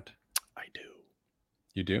 my friend? I do.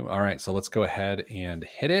 You do? All right, so let's go ahead and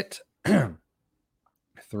hit it.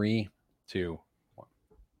 3, 2, 1.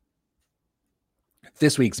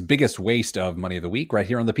 This week's biggest waste of money of the week right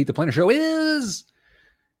here on the Pete the Planner Show is,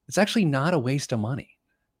 it's actually not a waste of money.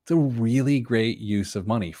 It's a really great use of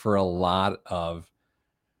money for a lot of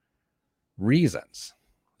reasons.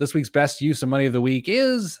 This week's best use of money of the week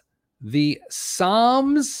is the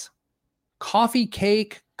Psalms Coffee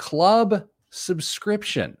Cake Club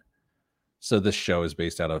subscription. So this show is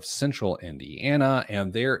based out of Central Indiana,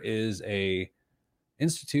 and there is a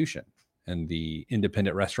institution in the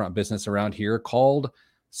independent restaurant business around here called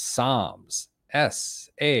Psalms,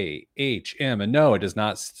 SAHM. And no, it does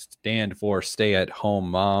not stand for Stay at Home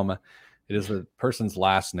Mom. It is the person's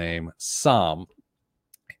last name, Psalm.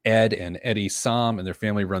 Ed and Eddie Psalm and their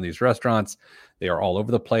family run these restaurants. They are all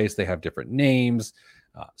over the place. They have different names.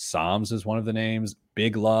 Psalms is one of the names.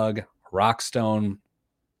 Big Lug, Rockstone,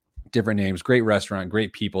 different names. Great restaurant,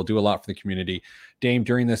 great people, do a lot for the community. Dame,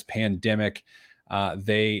 during this pandemic,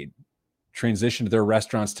 they transitioned their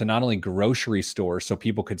restaurants to not only grocery stores so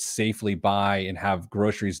people could safely buy and have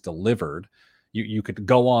groceries delivered. You could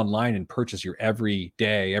go online and purchase your every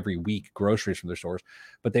day, every week groceries from their stores,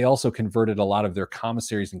 but they also converted a lot of their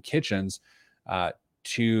commissaries and kitchens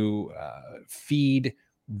to feed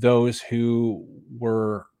those who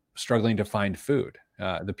were struggling to find food,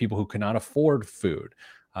 the people who could not afford food.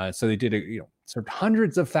 So they did, served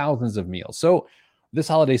hundreds of thousands of meals. So this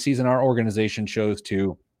holiday season, our organization chose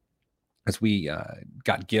to, as we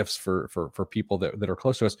got gifts for people that are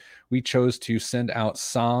close to us, we chose to send out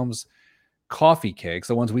Psalms coffee cakes.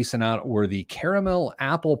 The ones we sent out were the caramel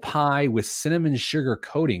apple pie with cinnamon sugar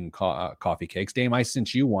coating coffee cakes. Dame, I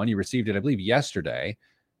sent you one. You received it, I believe, yesterday.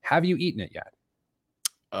 Have you eaten it yet?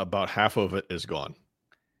 About half of it is gone.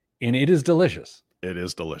 And it is delicious. It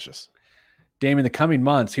is delicious. Dame, in the coming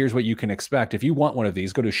months, here's what you can expect. If you want one of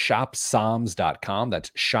these, go to shoppsalms.com.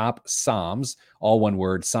 That's Shop Psalms, all one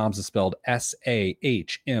word. Psalms is spelled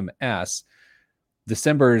SAHMS.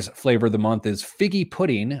 December's flavor of the month is figgy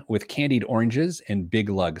pudding with candied oranges and Big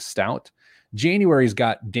Lug stout. January's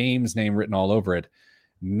got Dame's name written all over it.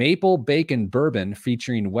 Maple bacon bourbon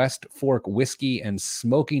featuring West Fork whiskey and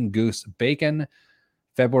smoking goose bacon.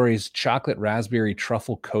 February's chocolate raspberry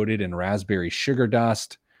truffle coated in raspberry sugar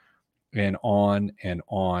dust. And on and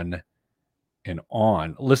on and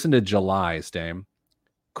on. Listen to July's, Dame.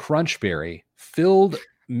 Crunchberry, filled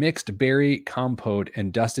mixed berry compote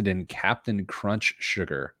and dusted in Captain Crunch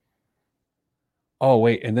sugar. Oh,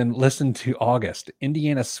 wait. And then listen to August.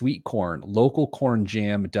 Indiana sweet corn, local corn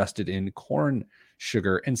jam dusted in corn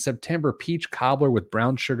sugar. And September, peach cobbler with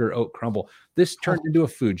brown sugar oat crumble. This turned into a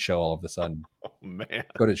food show all of a sudden. Oh, man.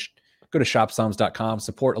 Go to shoppsalms.com,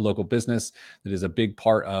 support a local business that is a big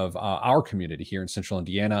part of our community here in Central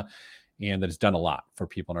Indiana and that has done a lot for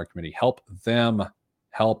people in our community. Help them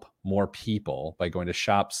help more people by going to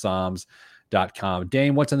shoppsalms.com.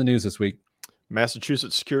 Dame, what's in the news this week?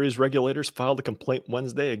 Massachusetts securities regulators filed a complaint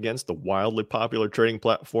Wednesday against the wildly popular trading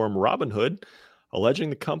platform Robinhood, alleging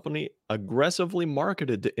the company aggressively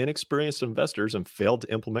marketed to inexperienced investors and failed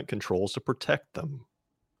to implement controls to protect them.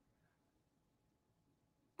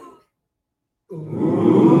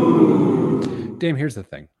 Dame, here's the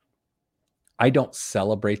thing. I don't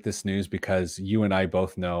celebrate this news because you and I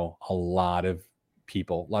both know a lot of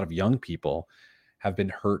people, a lot of young people have been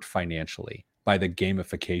hurt financially by the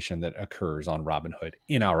gamification that occurs on Robinhood,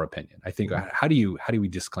 in our opinion. I think, how do we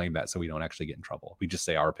disclaim that so we don't actually get in trouble? We just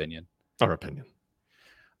say our opinion. Our opinion.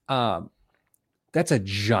 That's a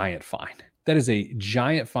giant fine. That is a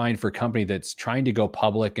giant fine for a company that's trying to go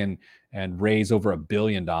public and raise over $1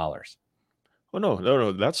 billion. Oh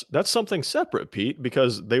no. That's something separate, Pete,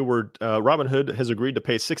 because they were Robinhood has agreed to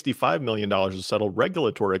pay $65 million to settle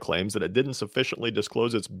regulatory claims that it didn't sufficiently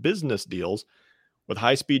disclose its business deals with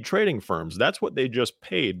high-speed trading firms. That's what they just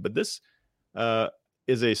paid. But this uh,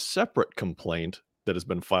 is a separate complaint that has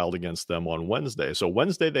been filed against them on Wednesday. So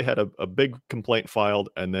Wednesday they had a big complaint filed,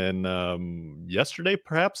 and then yesterday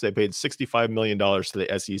perhaps they paid $65 million to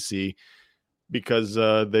the SEC because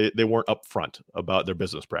they weren't upfront about their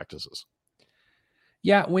business practices.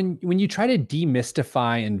 Yeah, when you try to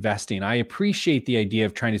demystify investing, I appreciate the idea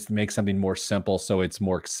of trying to make something more simple so it's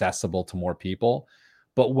more accessible to more people.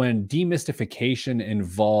 But when demystification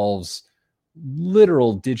involves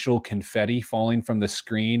literal digital confetti falling from the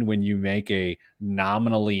screen when you make a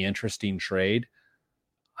nominally interesting trade,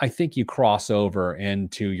 I think you cross over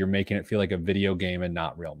into you're making it feel like a video game and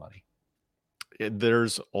not real money.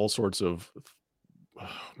 There's all sorts of, oh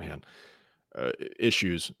man,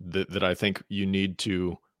 issues that I think you need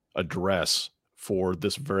to address for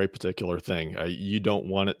this very particular thing. You don't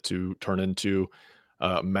want it to turn into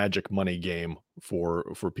a magic money game for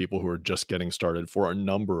people who are just getting started for a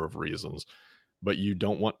number of reasons, but you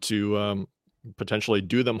don't want to potentially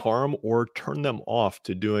do them harm or turn them off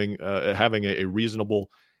to doing having a reasonable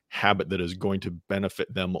habit that is going to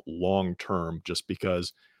benefit them long term just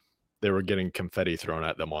because they were getting confetti thrown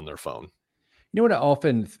at them on their phone. You know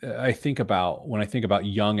what I think about when I think about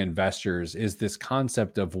young investors is this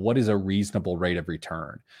concept of what is a reasonable rate of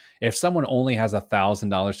return. If someone only has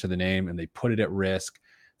 $1,000 to the name and they put it at risk,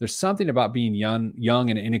 there's something about being young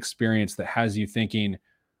and inexperienced that has you thinking,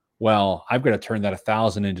 well, I've got to turn that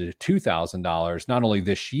 1,000 into $2,000, not only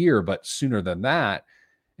this year, but sooner than that.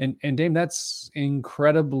 And Dame, that's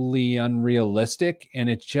incredibly unrealistic. And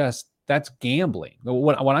that's gambling.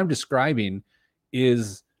 What I'm describing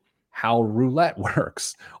is how roulette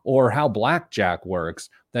works or how blackjack works.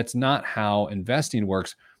 That's not how investing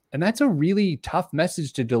works. And that's a really tough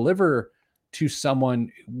message to deliver to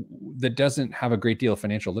someone that doesn't have a great deal of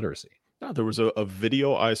financial literacy. No, there was a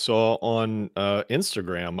video I saw on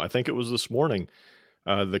Instagram. I think it was this morning.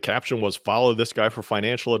 The caption was "Follow this guy for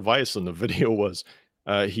financial advice," and the video was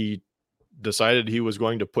he decided he was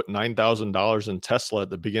going to put $9,000 in Tesla at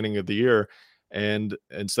the beginning of the year, and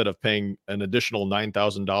instead of paying an additional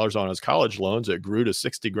 $9,000 on his college loans, it grew to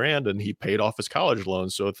 60 grand, and he paid off his college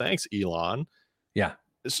loans. So thanks, Elon. Yeah,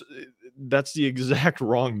 that's the exact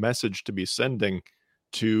wrong message to be sending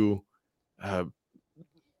to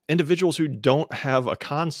individuals who don't have a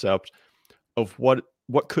concept of what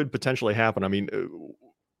could potentially happen. I mean,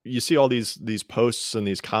 you see all these posts and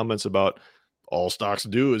these comments about all stocks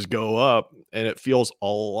do is go up, and it feels a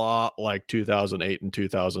lot like 2008 and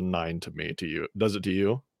 2009 to me. To you, does it to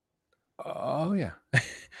you? Oh yeah,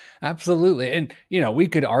 absolutely. And we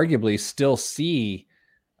could arguably still see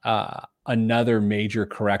another major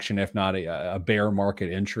correction, if not a bear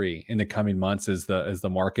market entry in the coming months as the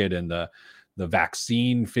market and the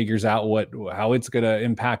vaccine figures out how it's going to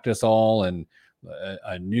impact us all, and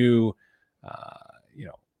a new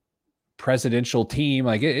presidential team.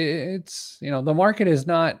 Like it's the market is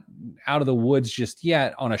not out of the woods just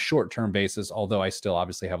yet on a short-term basis, although I still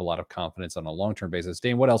obviously have a lot of confidence on a long-term basis.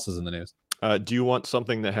 Dane, what else is in the news? Do you want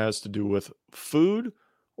something that has to do with food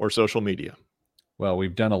or social media? Well,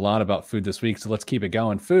 we've done a lot about food this week, so let's keep it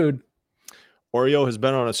going. Food. Oreo has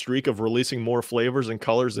been on a streak of releasing more flavors and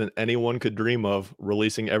colors than anyone could dream of,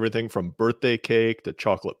 releasing everything from birthday cake to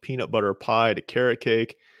chocolate peanut butter pie to carrot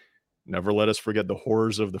cake. Never let us forget the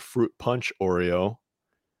horrors of the fruit punch Oreo.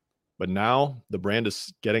 But now the brand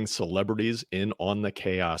is getting celebrities in on the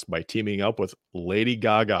chaos by teaming up with Lady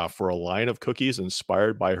Gaga for a line of cookies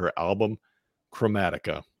inspired by her album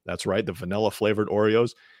Chromatica. That's right, the vanilla flavored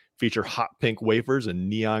Oreos feature hot pink wafers and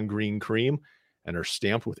neon green cream and are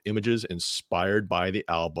stamped with images inspired by the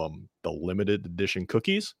album. The limited edition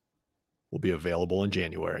cookies will be available in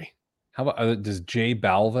January. How about does J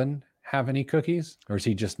Balvin have any cookies, or is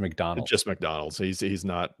he just McDonald's? Just McDonald's. He's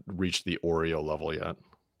not reached the Oreo level yet.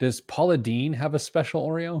 Does Paula Deen have a special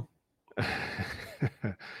Oreo?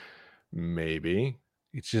 Maybe.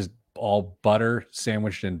 It's just all butter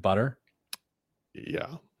sandwiched in butter.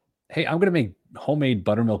 Yeah. Hey, I'm gonna make homemade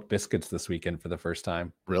buttermilk biscuits this weekend for the first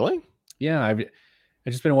time. Really? Yeah, I've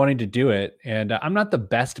just been wanting to do it, and I'm not the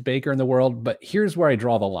best baker in the world, but here's where I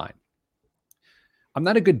draw the line. I'm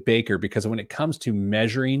not a good baker because when it comes to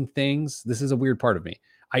measuring things, this is a weird part of me.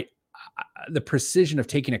 The precision of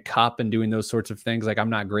taking a cup and doing those sorts of things, like I'm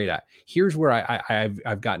not great at. Here's where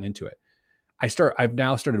I've gotten into it. I've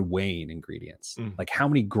now started weighing ingredients, like how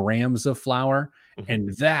many grams of flour,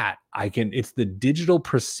 and that it's the digital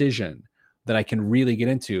precision that I can really get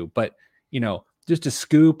into. But just a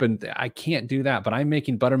scoop, and I can't do that. But I'm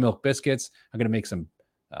making buttermilk biscuits. I'm going to make some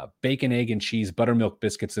bacon, egg, and cheese buttermilk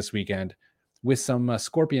biscuits this weekend with some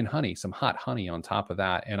scorpion honey, some hot honey on top of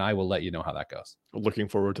that, and I will let you know how that goes. Looking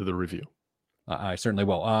forward to the review. I certainly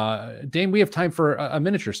will. Dame, we have time for a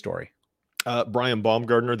miniature story. Brian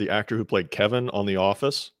Baumgartner, the actor who played Kevin on The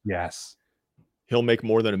Office. Yes. He'll make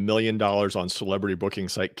more than $1 million on celebrity booking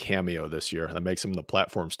site Cameo this year. That makes him the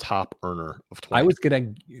platform's top earner of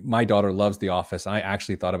 20. My daughter loves The Office. I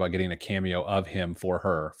actually thought about getting a cameo of him for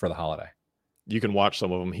her for the holiday. You can watch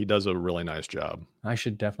some of them. He does a really nice job. I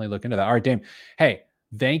should definitely look into that. All right, Dame. Hey,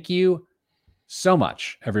 thank you so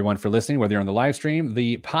much, everyone, for listening, whether you're on the live stream,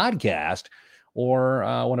 the podcast, or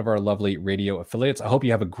one of our lovely radio affiliates. I hope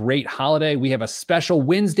you have a great holiday. We have a special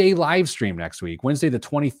Wednesday live stream next week, Wednesday the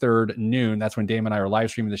 23rd noon. That's when Dame and I are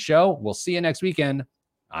live streaming the show. We'll see you next weekend.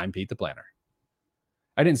 I'm Pete the Planner.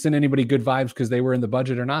 I didn't send anybody good vibes because they were in the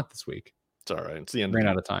budget or not this week. It's all right. It's the end. Ran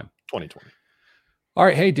out of time. 2020. All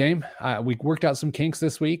right. Hey, Dame, we worked out some kinks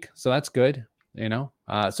this week, so that's good.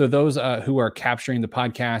 So those who are capturing the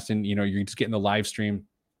podcast and, you're just getting the live stream,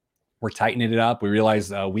 we're tightening it up. We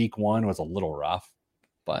realized week one was a little rough,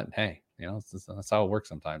 but hey, that's how it works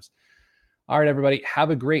sometimes. All right, everybody, have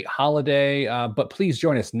a great holiday. But please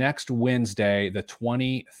join us next Wednesday, the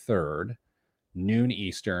 23rd, noon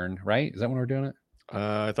Eastern, right? Is that when we're doing it?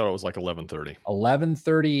 I thought it was like 11:30.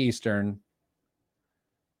 11:30 Eastern.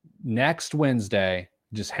 Next Wednesday,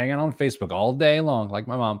 just hang out on Facebook all day long, like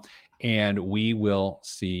my mom, and we will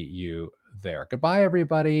see you there. Goodbye,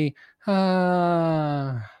 everybody.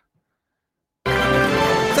 Thank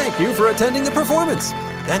you for attending the performance,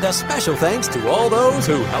 and a special thanks to all those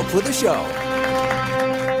who helped with the show.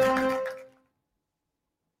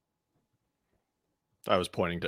 I was pointing to